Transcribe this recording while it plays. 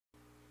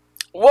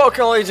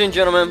Welcome, ladies and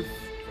gentlemen.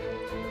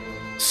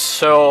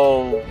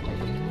 So,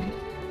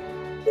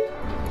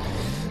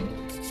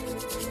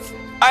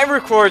 I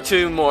record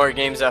 2 more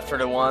games after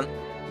the one,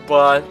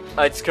 but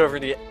I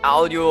discovered the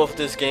audio of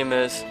this game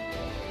is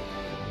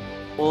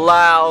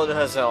loud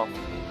as hell.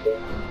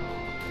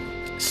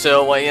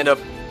 So I end up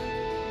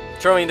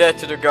throwing that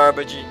to the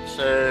garbage,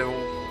 so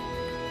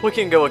we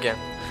can go again.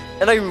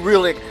 And I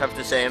really have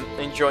to say I'm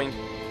enjoying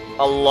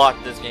a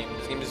lot this game.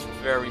 This game is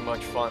very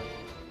much fun.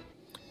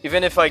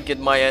 Even if I get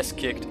my ass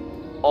kicked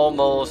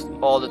almost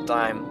all the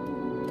time.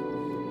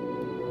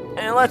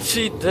 And let's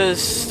see this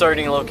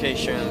starting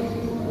location.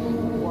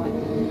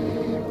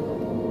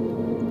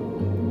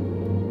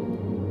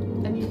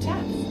 A new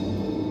task.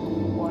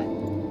 What?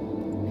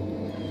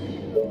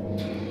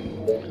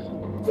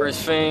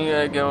 First thing,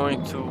 I'm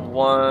going to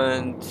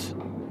want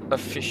a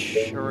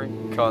fishery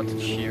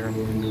cottage here.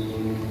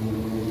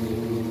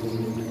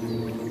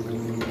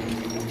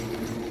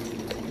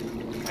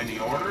 Any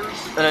orders?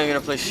 And I'm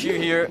gonna place you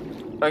here.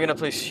 I'm gonna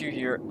place you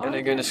here, and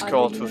I'm gonna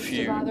scroll to a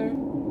few.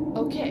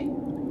 Okay.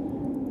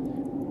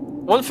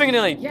 One thing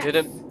that I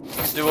didn't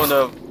do on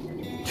the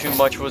too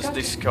much was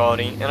the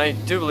scouting, and I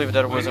do believe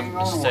that was a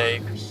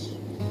mistake.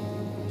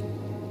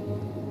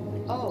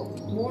 Oh,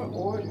 more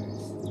orders.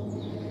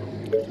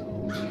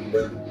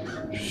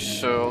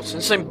 So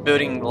since I'm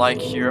building like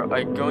here,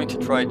 I'm going to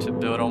try to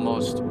build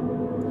almost,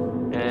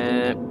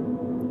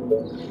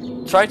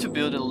 try to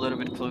build a little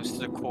bit close to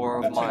the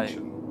core of my.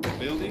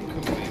 Building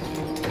completed.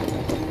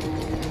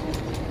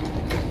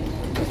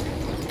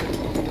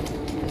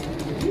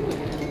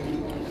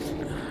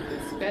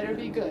 This better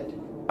be good.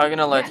 I'm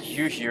gonna let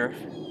you here.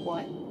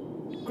 What?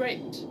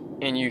 Great.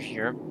 And you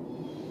here.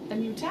 A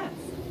new task.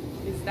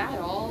 Is that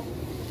all?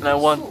 And I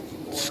want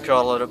So,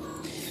 Scarlet.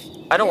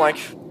 I don't like.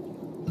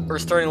 Our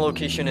starting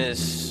location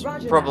is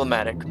Roger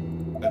problematic.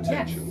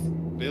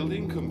 Attention.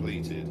 Building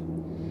completed.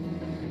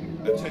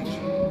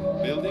 Attention.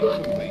 Building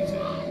completed.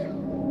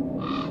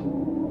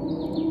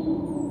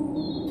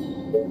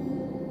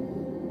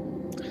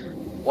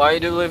 Why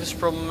do I believe it's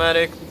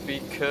problematic?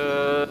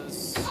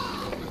 Because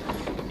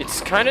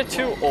it's kind of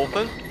too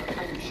open.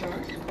 Are you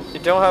sure? You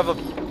don't have a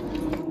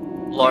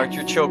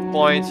larger choke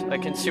point. I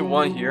can see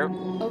one here,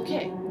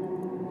 Okay.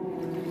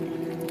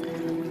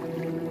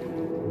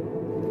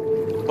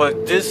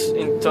 but this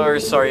entire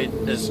side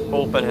is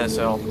open as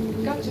hell.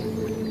 Gotcha.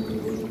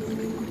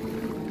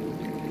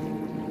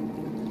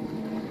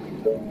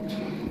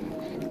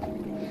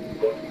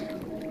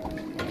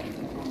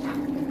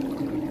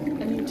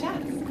 A new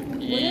task.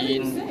 Whatever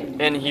you say.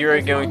 And here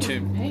I'm going to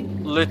Hey.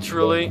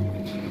 literally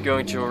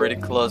going to already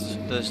close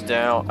this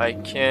down. I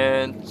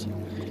can't,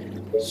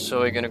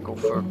 so I'm gonna go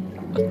for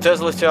a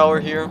Tesla tower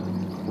here.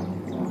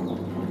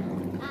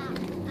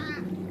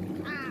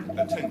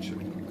 Attention.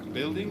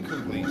 Building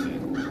completed.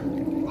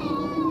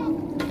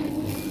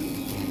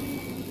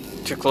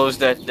 To close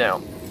that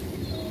down.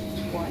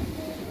 What?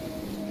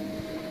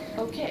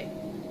 Okay.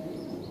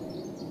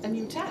 A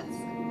new task.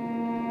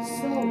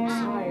 So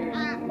tired.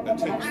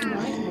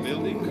 Attention.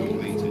 Building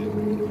completed.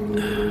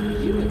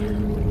 You again.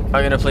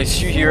 I'm gonna place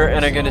you here,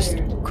 and I'm gonna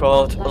Tired.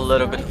 call it a Last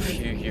little bit night of was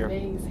you here.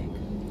 Amazing.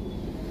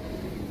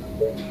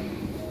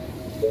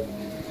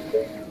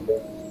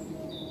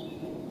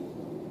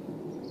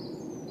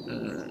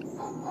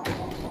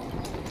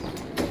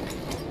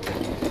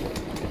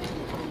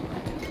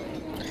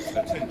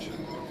 Attention.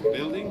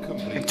 Building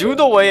completed. Do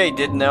the way I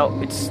did now,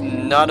 it's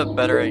not a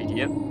better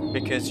idea,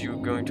 because you're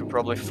going to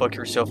probably fuck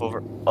yourself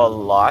over a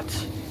lot.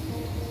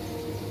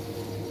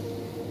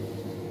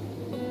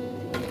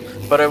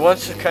 But I want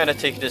to kind of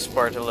take this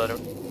part a little.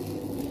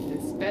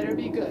 This better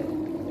be good.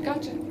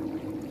 Gotcha.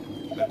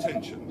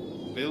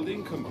 Attention.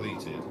 Building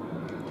completed.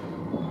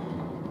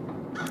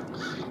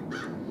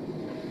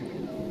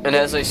 And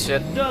as I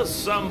said, Does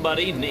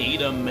somebody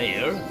need a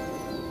mayor?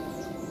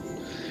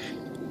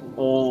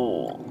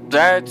 oh,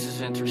 that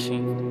is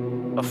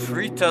interesting. A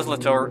free Tesla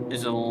tower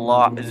is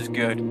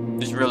good.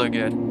 It's really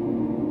good.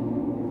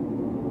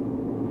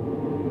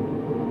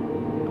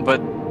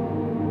 But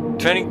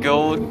 20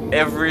 gold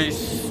every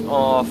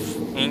off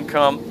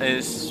income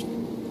is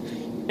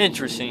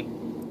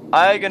interesting.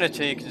 I'm gonna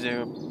take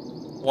the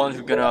one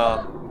who's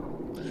gonna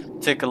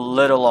take a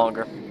little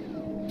longer.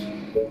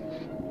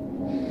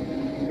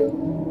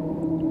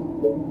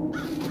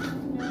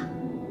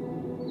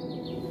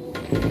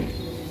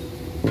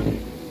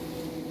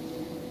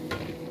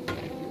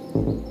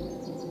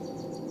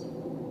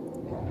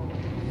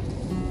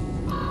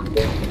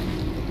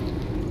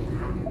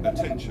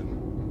 Attention.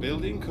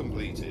 Building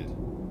completed.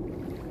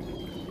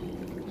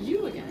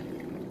 You again.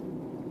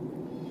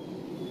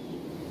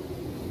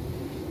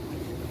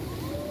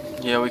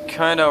 Yeah, we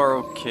kinda are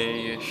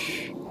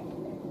okay-ish.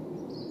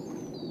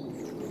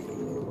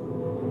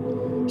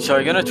 So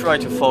I'm gonna try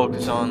to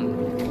focus on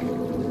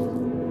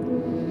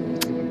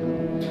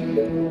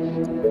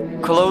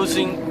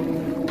closing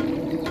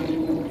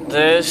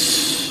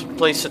this,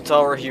 place a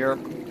tower here,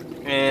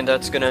 and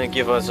that's gonna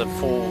give us a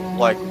full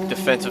like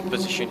defensive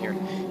position here.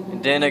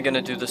 And then I'm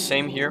gonna do the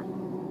same here.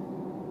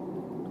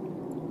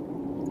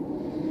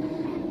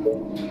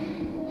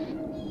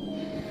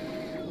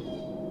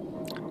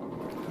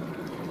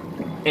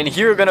 And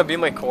here gonna be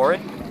my quarry.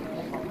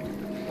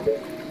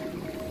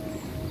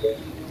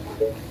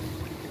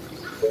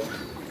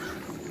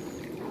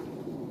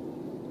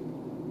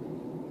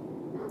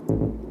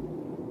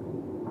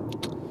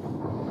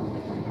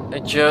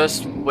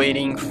 Just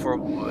waiting for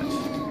wood.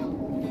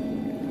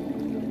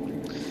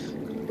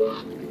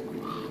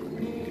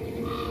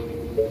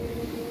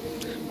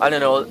 I don't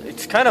know,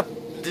 it's kind of,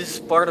 this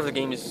part of the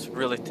game is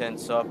really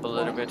tense up a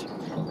little bit.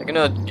 I'm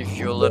gonna give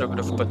you a little bit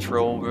of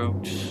patrol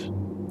route.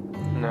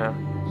 No.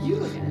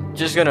 You again.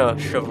 Just gonna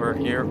shove her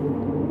here.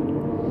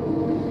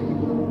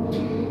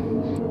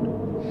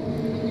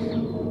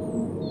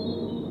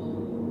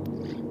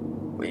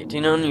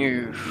 Waiting on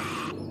you.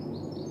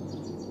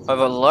 I have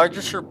a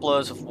larger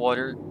surplus of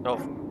water. Oh.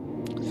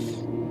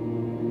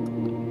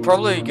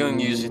 Probably going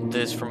to use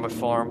this for my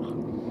farm.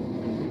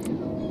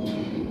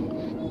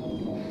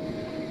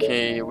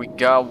 Okay, we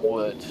got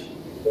wood.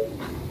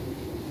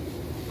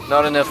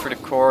 Not enough for the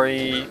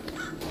quarry.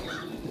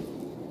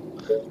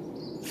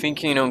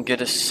 Thinking I'll get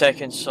a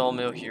second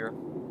sawmill here.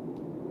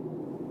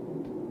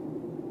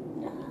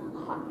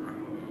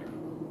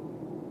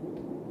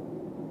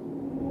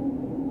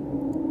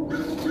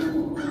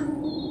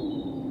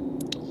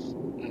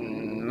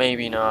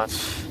 Maybe not.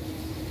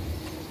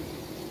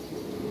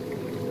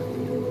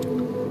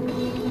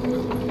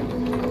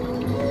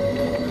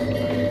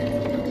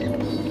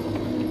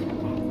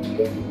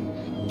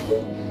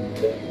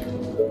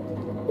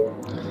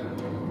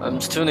 I'm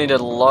still need a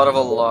lot.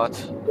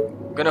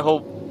 I'm gonna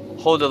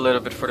hold a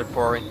little bit for the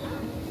quarry.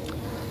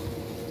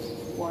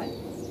 What?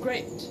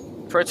 Great.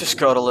 Try to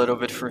scout a little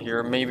bit for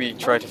here. Maybe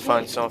try to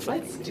find something.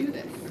 Let's do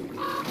this.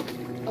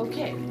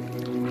 Okay.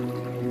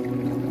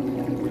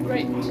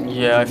 Great.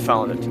 Yeah, I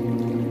found it.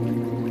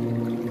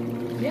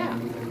 Yeah.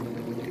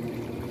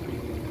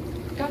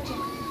 Gotcha.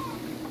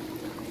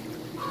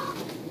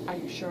 Are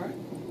you sure?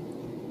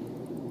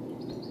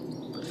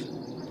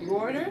 You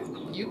order,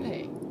 you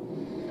pay.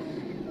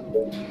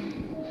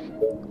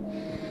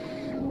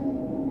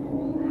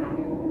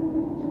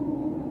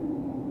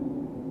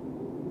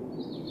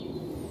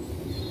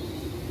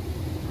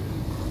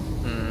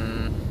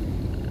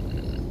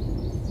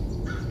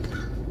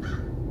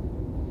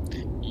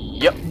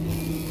 Yep.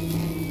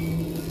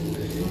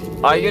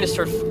 I'm gonna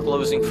start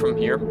closing from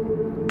here,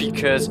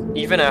 because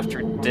even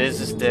after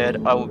this is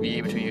dead, I will be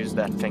able to use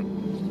that thing.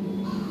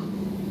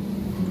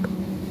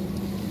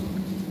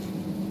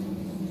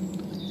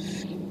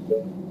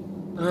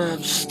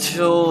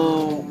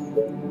 Still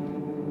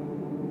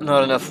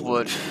not enough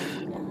wood.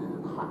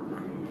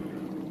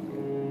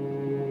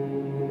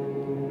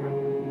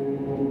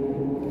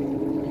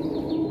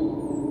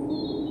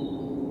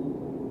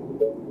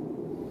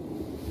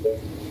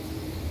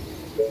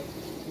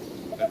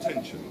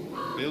 Attention.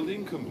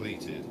 Building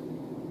completed.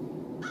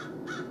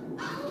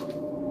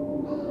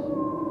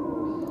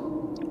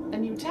 A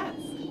new task.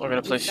 We're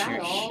gonna place Is that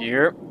you all?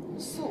 here.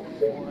 So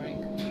boring.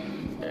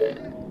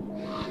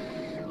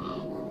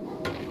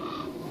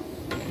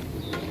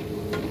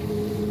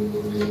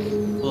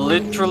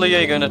 Literally,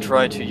 I'm gonna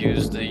try to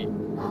use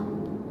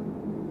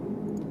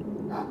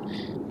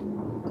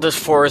this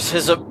forest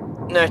as a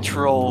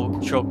natural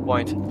choke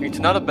point. It's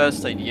not the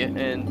best idea,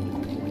 and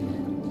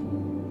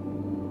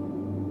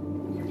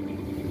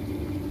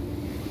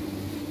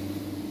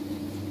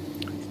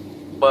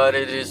but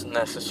it is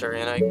necessary,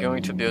 and I'm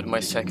going to build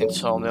my second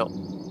sawmill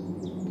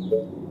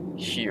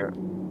here,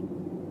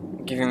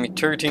 giving me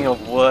 13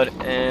 of wood,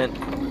 and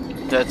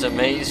that's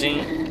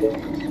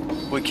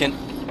amazing. We can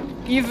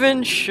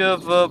even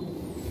shove up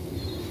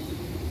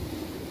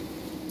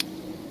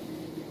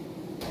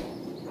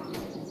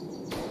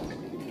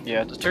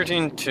the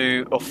 13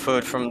 of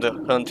food from the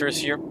hunters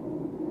here.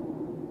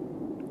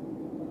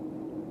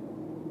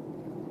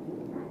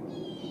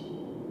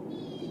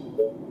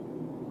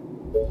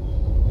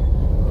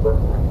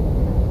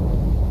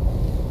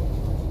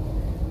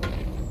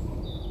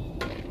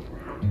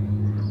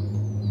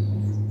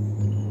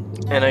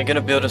 And I'm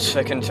gonna build a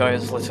second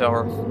Tesla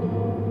tower.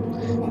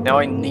 Now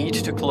I need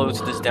to close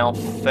this down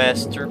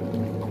faster.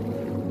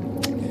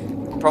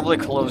 Probably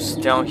close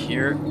down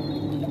here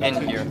and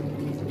here.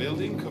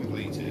 Building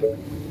completed.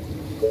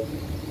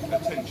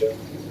 Attention.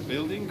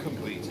 Building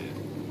completed.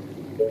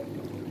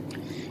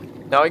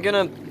 Now I'm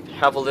gonna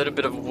have a little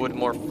bit of wood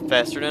more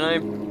faster than I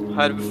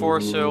had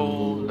before,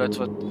 so that's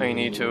what I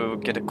need to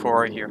get a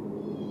quarry here.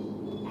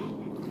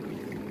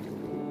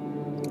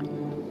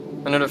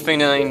 Another thing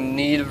that I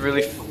need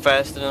really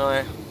fast than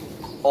I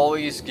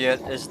always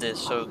get is this,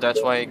 so that's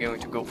why I'm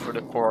going to go for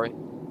the quarry.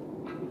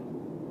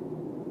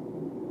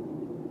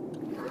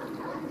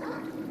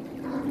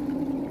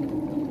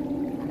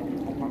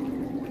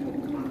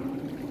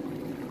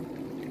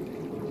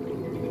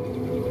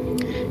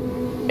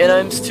 And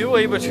I'm still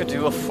able to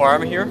do a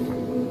farm here.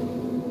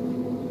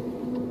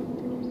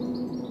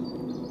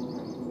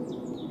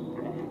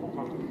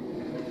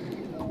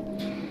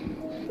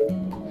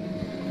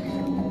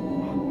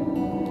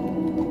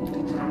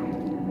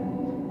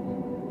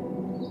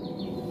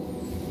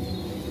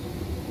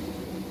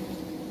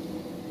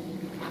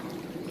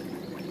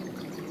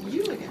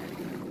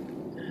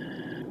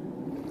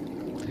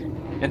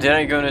 And then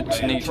I'm gonna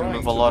They are need to trying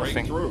move a lot of break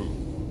things. through.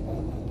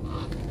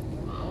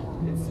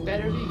 It's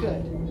better be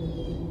good.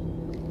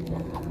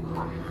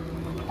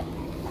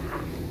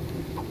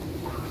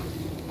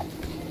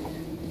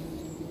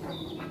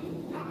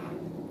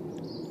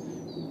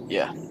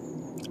 Yeah,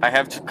 I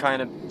have to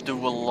kind of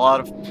do a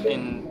lot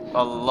in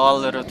a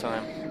lot at a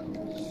time.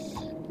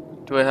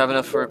 Do I have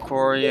enough for a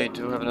quarry? I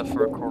do have enough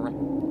for a quarry.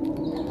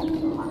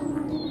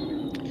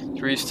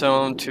 3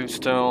 stone, 2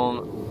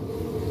 stone.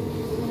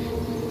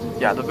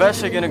 Yeah, the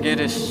best I'm gonna get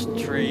is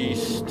 3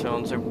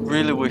 stones. I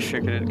really wish I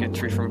could get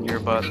 3 from here,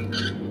 but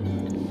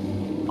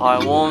I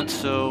want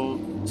to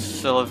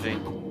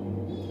salivate.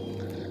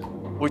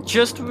 Which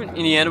just in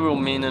the end will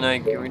mean that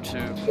I'm going to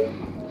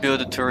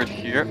build a turret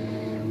here.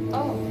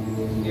 Oh,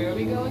 here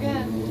we go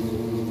again.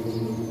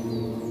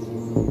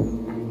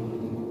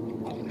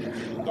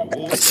 The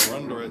walls are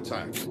under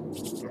attack.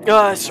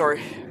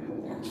 Sorry.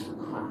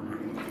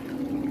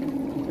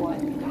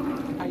 What?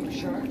 Are you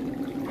sure?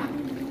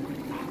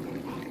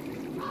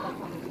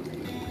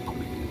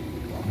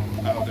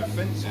 Our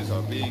defenses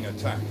are being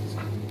attacked.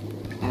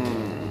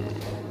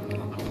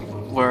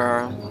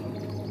 Where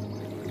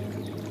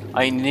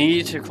I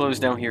need to close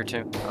down here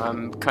too.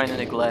 I'm kind of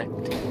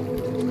neglecting.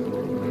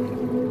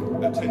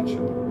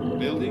 Attention.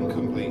 Building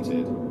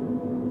completed.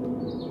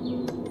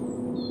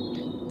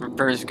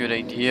 Repair is a good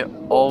idea.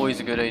 Always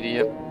a good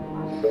idea.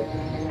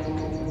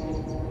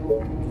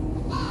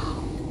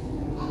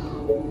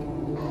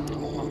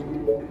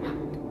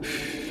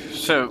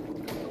 So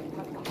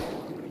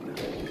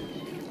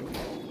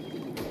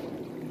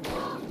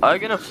I'm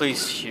gonna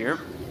place here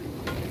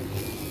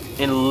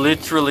and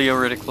literally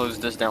already close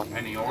this down.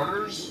 Any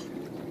orders?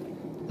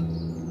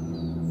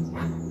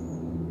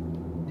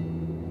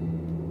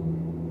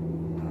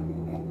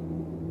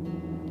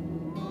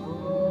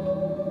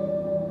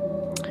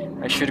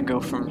 I should go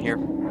from here,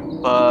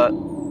 but You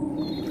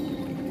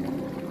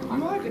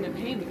are gonna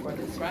pay me for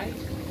this, right?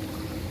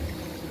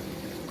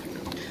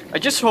 I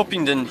just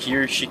hoping then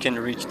here she can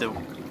reach the.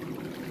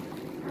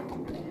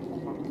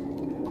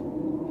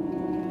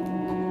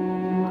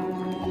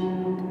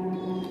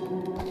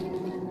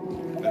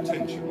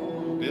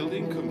 Attention.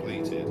 Building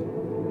completed.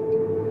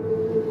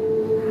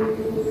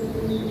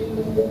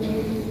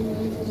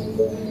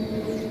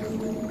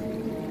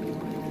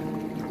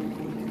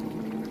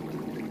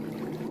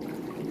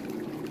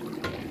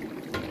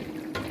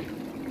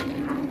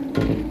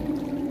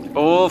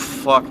 Oh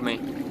fuck me!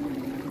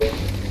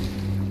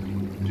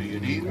 Do you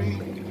need me?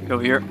 Go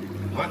here.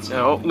 Let's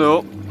No,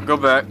 no, go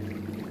back.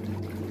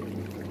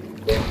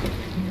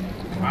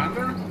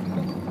 Commander?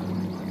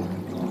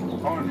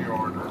 On your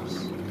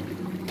orders.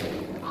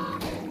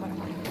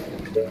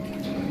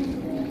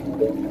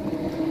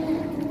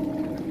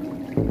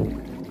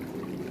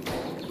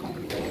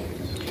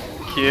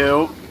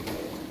 Kill.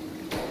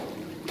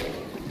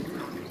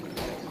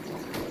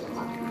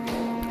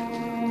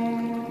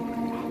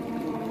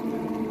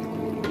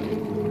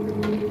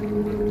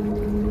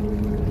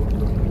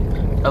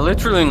 I'm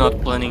literally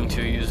not planning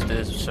to use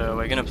this, so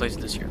I'm gonna place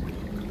this here.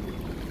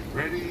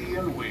 Ready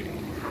and waiting.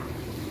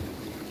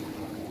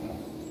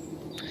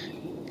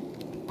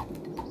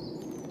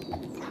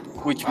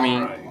 Which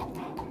means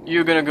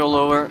you're gonna go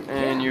lower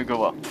and you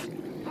go up.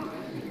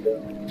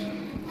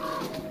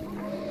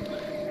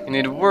 You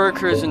need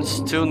workers and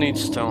still need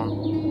stone.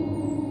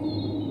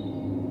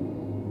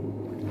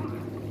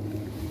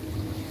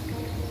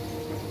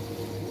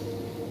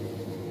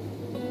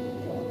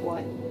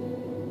 What?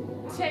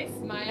 Chase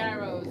my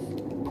arrows.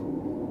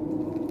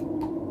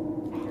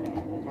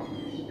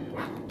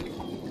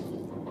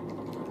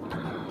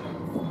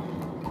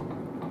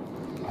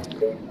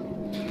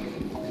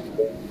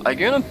 I'm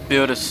gonna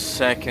build a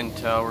second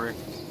tower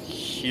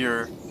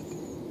here.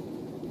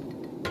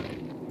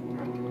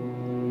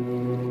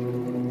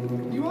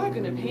 You are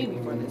gonna pay me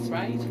for this,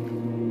 right?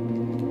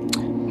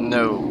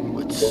 No,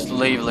 it's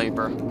slave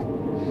labor.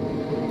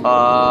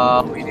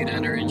 We need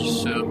energy,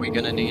 so we're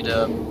gonna need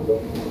a.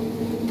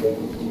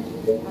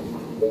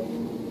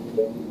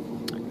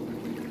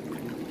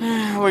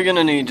 We're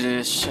gonna need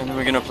this, and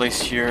we're gonna place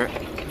here.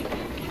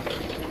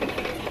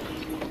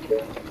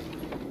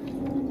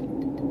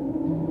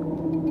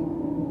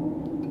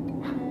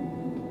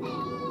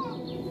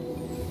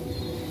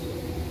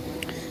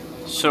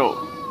 So,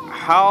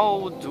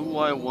 how do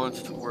I want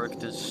to work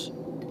this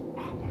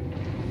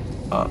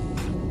up?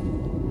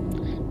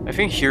 I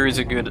think here is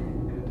a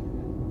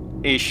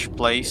good-ish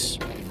place.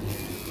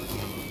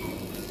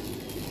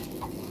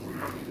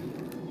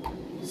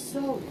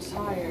 So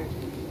tired.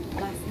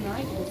 Last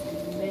night was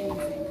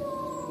amazing.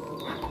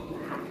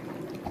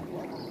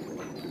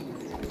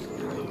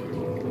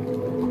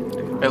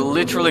 I'm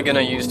literally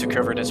gonna use to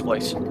cover this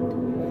place.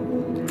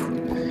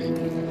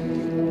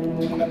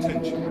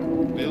 Attention.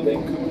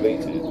 Building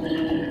completed.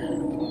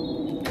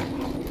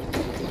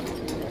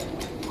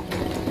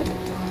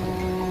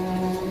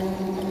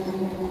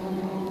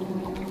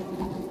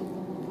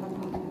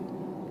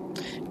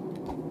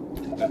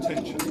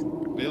 Attention.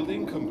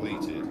 Building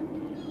completed.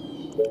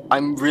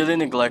 I'm really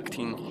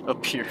neglecting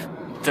up here.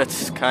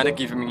 That's kind of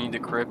giving me the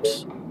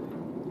creeps.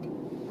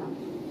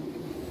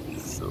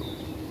 So.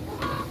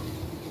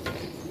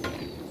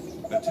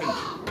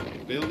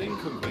 Attention. Building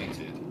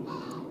completed.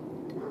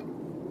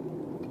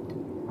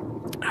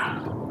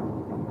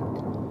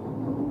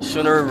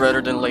 Sooner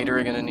rather than later,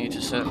 you're gonna need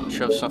to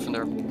shove something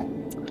there.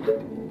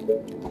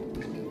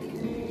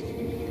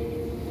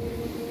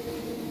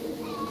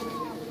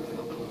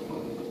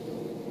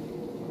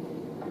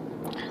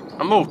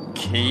 I'm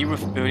okay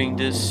with building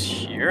this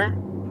here.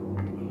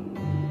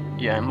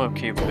 Yeah, I'm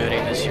okay with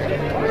building this here.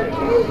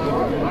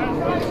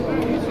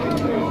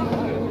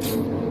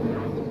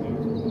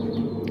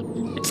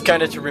 It's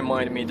kind of to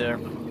remind me there.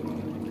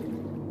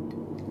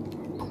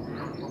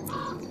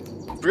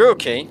 We're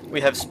okay.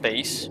 We have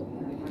space.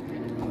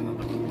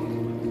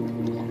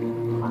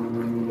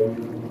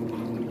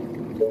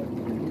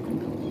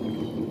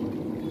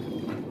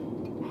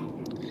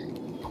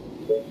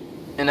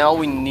 And now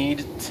we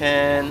need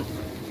 10.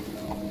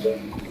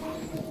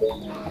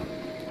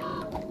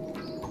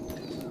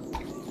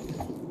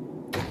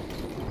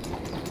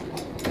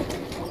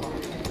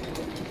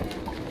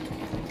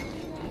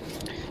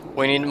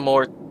 We need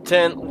more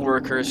 10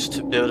 workers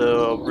to build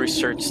a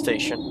research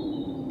station.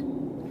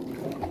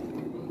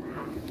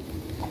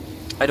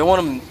 I don't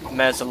want to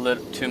mess a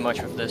little too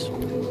much with this.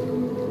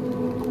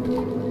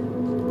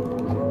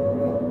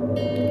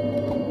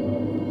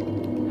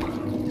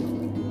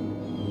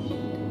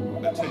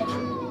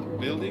 Attention.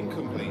 Building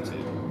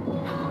completed.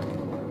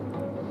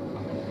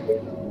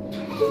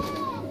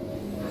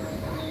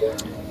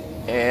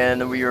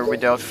 And we are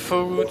without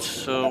food,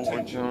 so we're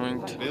Attention.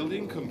 going to...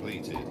 Building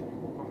completed.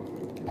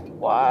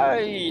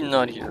 Why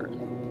not here?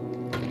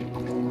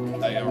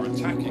 They are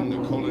attacking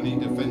the colony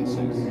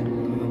defenses.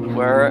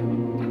 Where?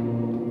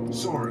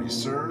 Sorry,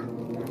 sir.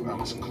 I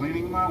was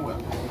cleaning my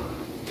weapon.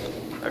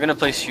 I'm gonna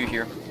place you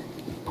here.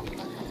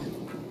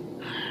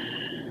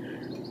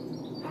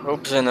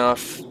 Hope's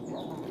enough.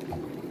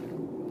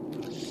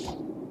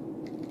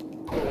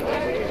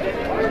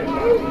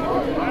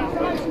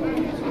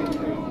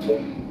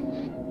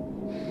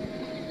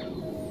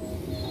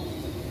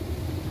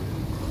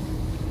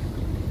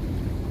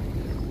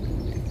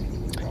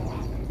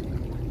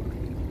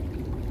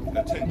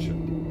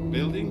 Attention.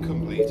 Building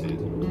completed.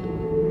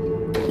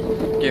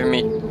 Give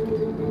me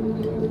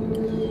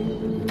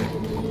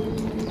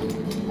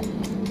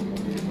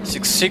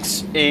 6,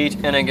 6, 8,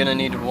 and I'm gonna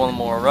need one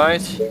more,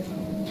 right?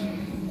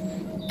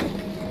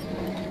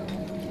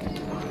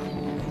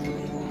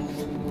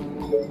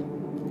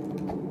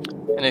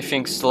 And I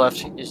think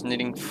left is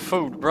needing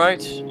food,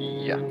 right?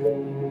 Yeah.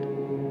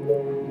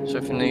 So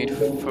if we need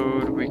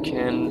food, we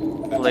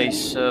can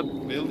place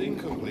Building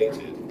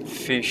completed.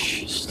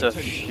 fish stuff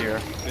Attention.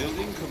 here.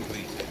 Building completed.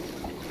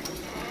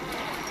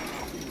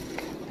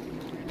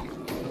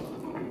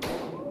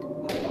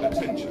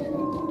 Attention.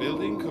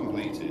 Building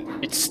completed.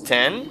 It's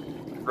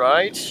 10,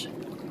 right?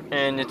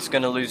 And it's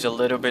gonna lose a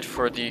little bit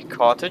for the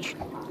cottage,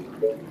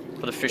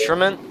 for the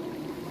fisherman.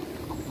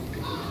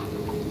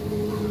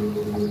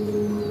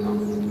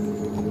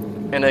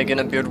 And I'm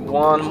gonna build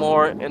one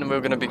more, and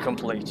we're gonna be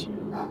complete.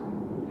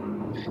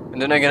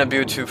 And then I'm gonna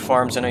build 2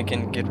 farms, and I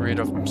can get rid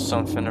of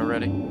something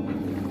already.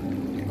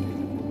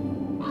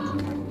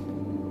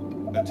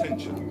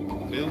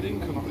 Attention. Building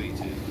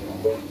completed.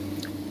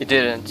 It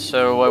didn't,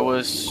 so I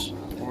was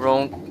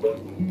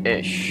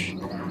wrong-ish.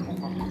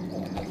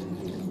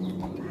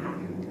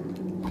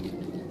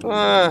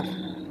 I'm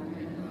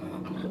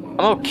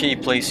okay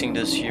placing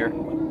this here.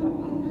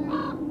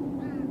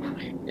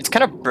 It's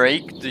kind of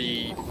break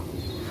the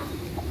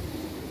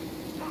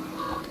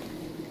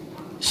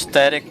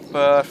static,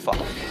 but fuck.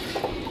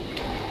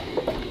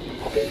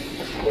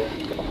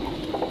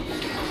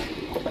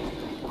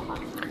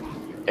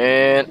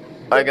 And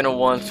I'm gonna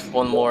want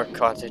one more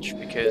cottage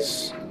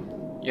because,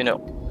 you know.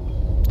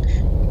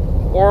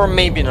 Or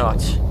maybe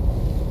not.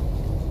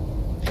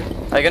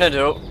 I'm gonna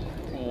do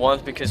one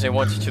because I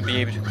want to be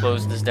able to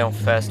close this down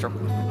faster.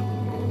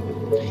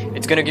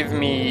 It's gonna give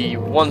me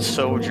 1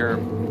 soldier.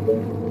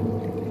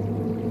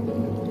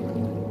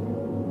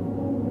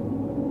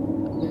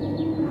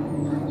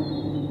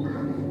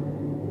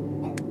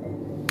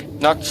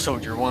 Not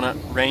soldier, one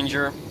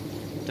ranger.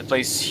 The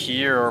place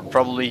here or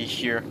probably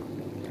here.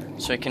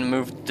 So I can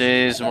move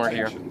this more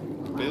here.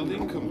 Attention.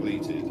 Building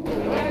completed.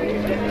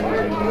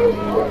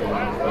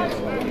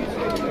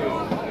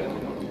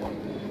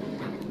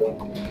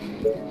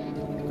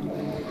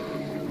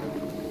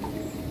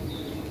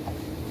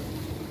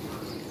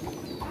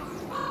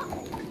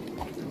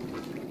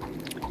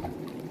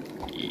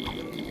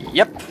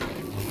 Yep.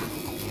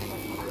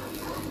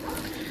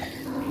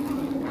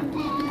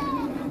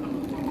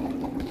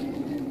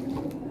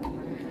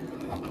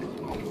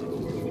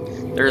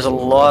 There's a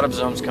lot of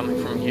zombies coming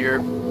from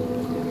here.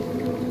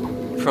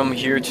 From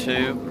here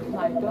too.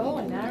 My bow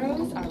and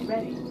arrows are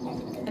ready.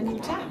 A new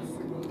task.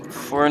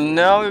 For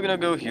now, we're gonna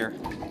go here.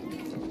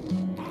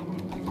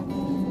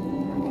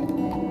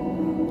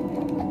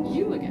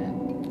 You again.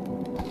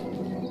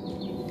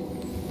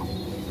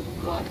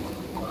 What?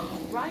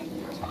 Right.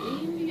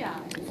 In the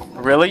eyes.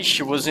 Really?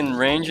 She was in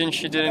range and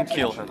she didn't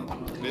kill him.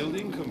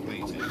 Building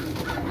completed.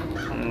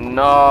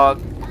 Not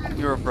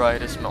your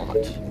brightest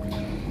moment.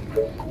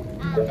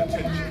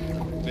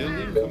 Attention.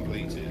 Building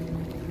completed.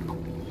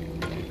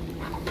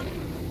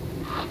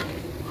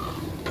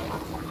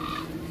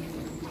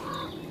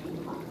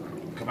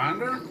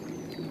 Commander?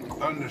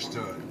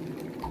 Understood.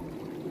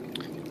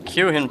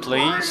 Kill him,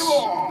 please.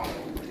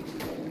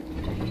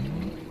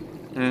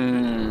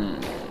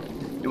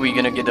 We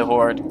gonna get the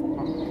horde.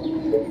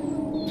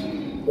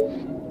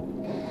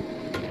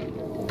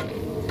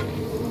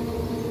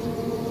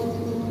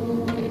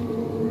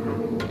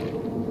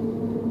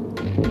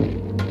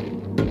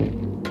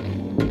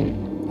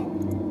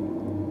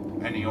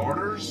 Any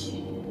orders?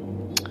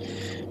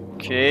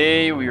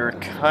 Okay, we are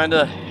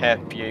kinda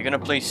happy. I'm gonna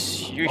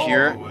place you All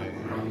here the way.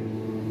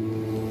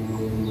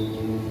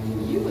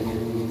 You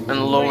again.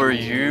 and lower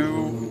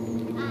you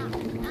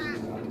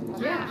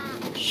Yeah.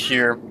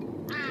 here.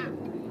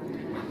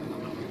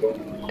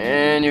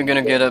 And you're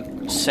gonna get a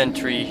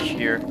sentry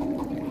here.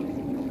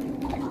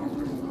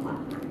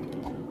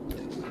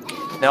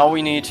 Now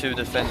we need to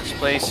defend this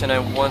place, and I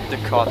want the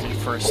cotton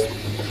first.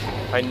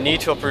 I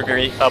need to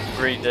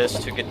upgrade this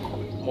to get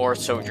more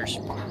soldiers.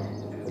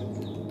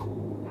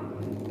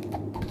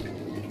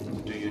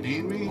 Do you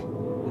need me?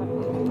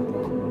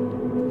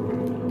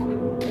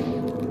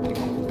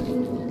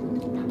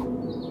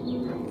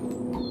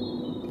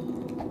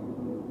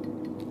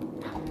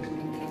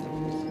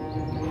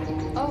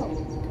 Oh,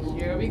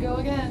 here we go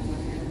again.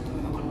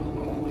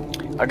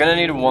 I'm gonna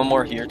need one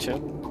more here too.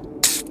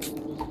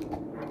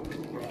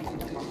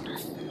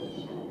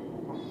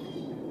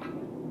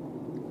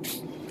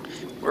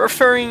 We're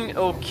faring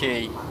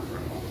okay.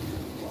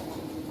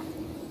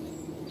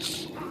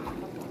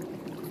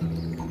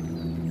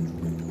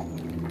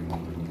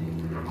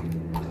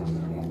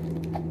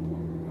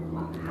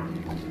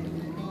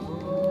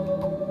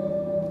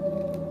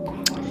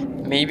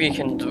 Maybe I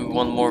can do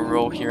one more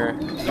row here.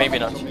 Maybe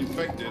not.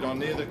 Infected are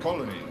near the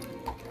colony.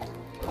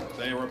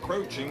 They are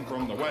approaching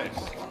from the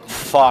west.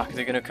 Fuck,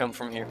 they're gonna come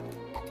from here.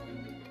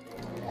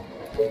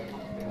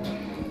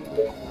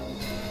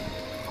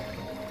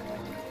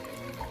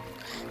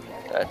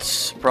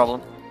 That's a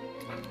problem.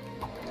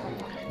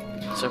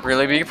 It's a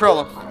really big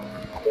problem.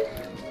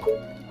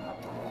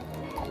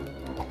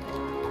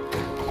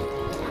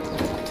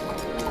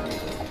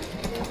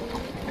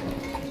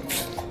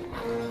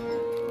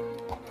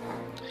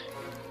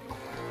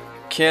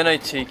 Can I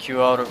take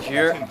you out of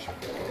here? Attention.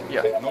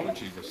 Yeah.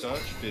 Technology research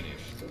finished.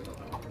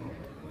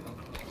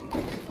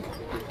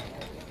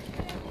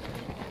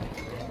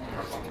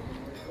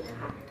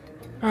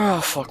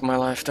 Oh, fuck my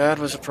life. That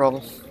was a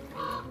problem.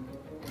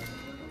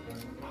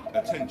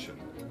 Attention.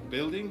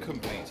 Building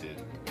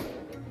completed.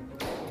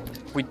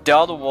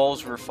 Without the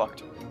walls, we're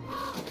fucked.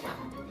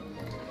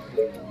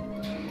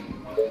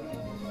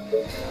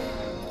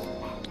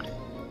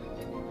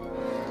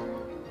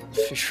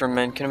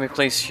 Fisherman, can we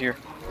place here?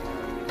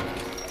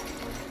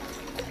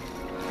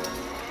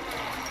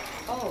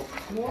 Oh,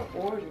 more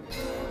orders.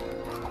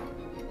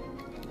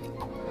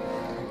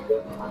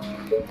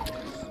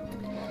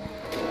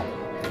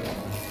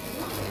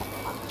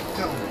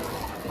 Tell me.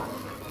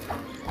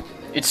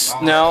 It's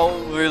now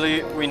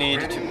really we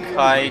need to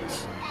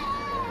kite.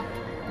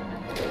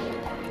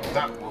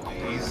 That will be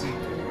easy.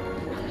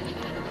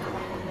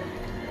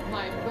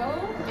 My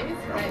bow is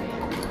ready.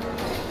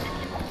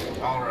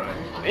 Alright.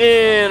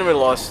 And we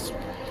lost.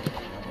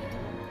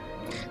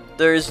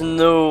 There's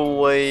no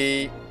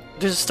way.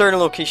 This starting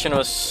location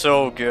was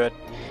so good.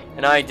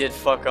 And I did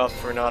fuck up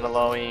for not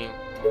allowing...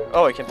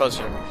 Oh, I can pause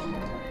here.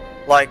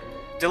 Like,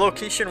 the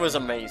location was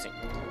amazing.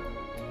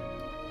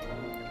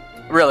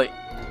 Really.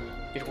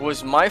 It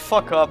was my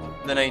fuck up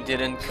that I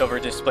didn't cover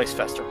this place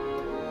faster.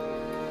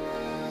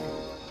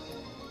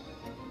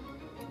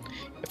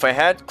 If I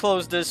had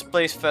closed this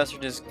place faster,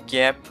 this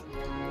gap,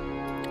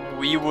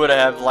 we would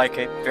have like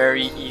a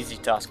very easy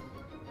task.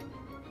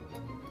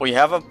 We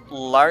have a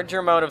larger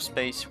amount of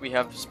space. We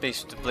have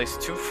space to place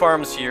 2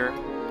 farms here.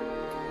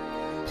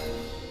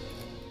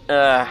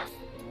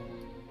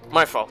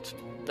 My fault.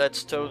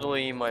 That's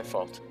totally my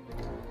fault.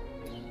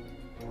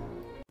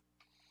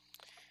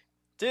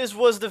 This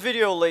was the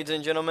video, ladies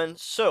and gentlemen.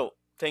 So,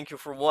 thank you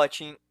for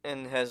watching,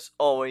 and as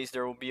always,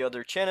 there will be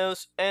other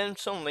channels and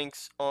some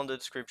links on the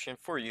description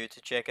for you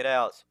to check it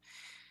out.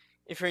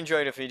 If you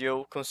enjoyed the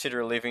video,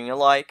 consider leaving a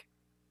like,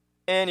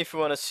 and if you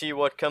want to see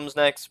what comes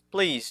next,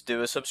 please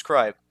do a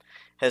subscribe.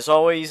 As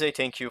always, I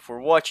thank you for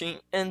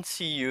watching, and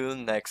see you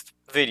next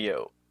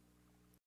video.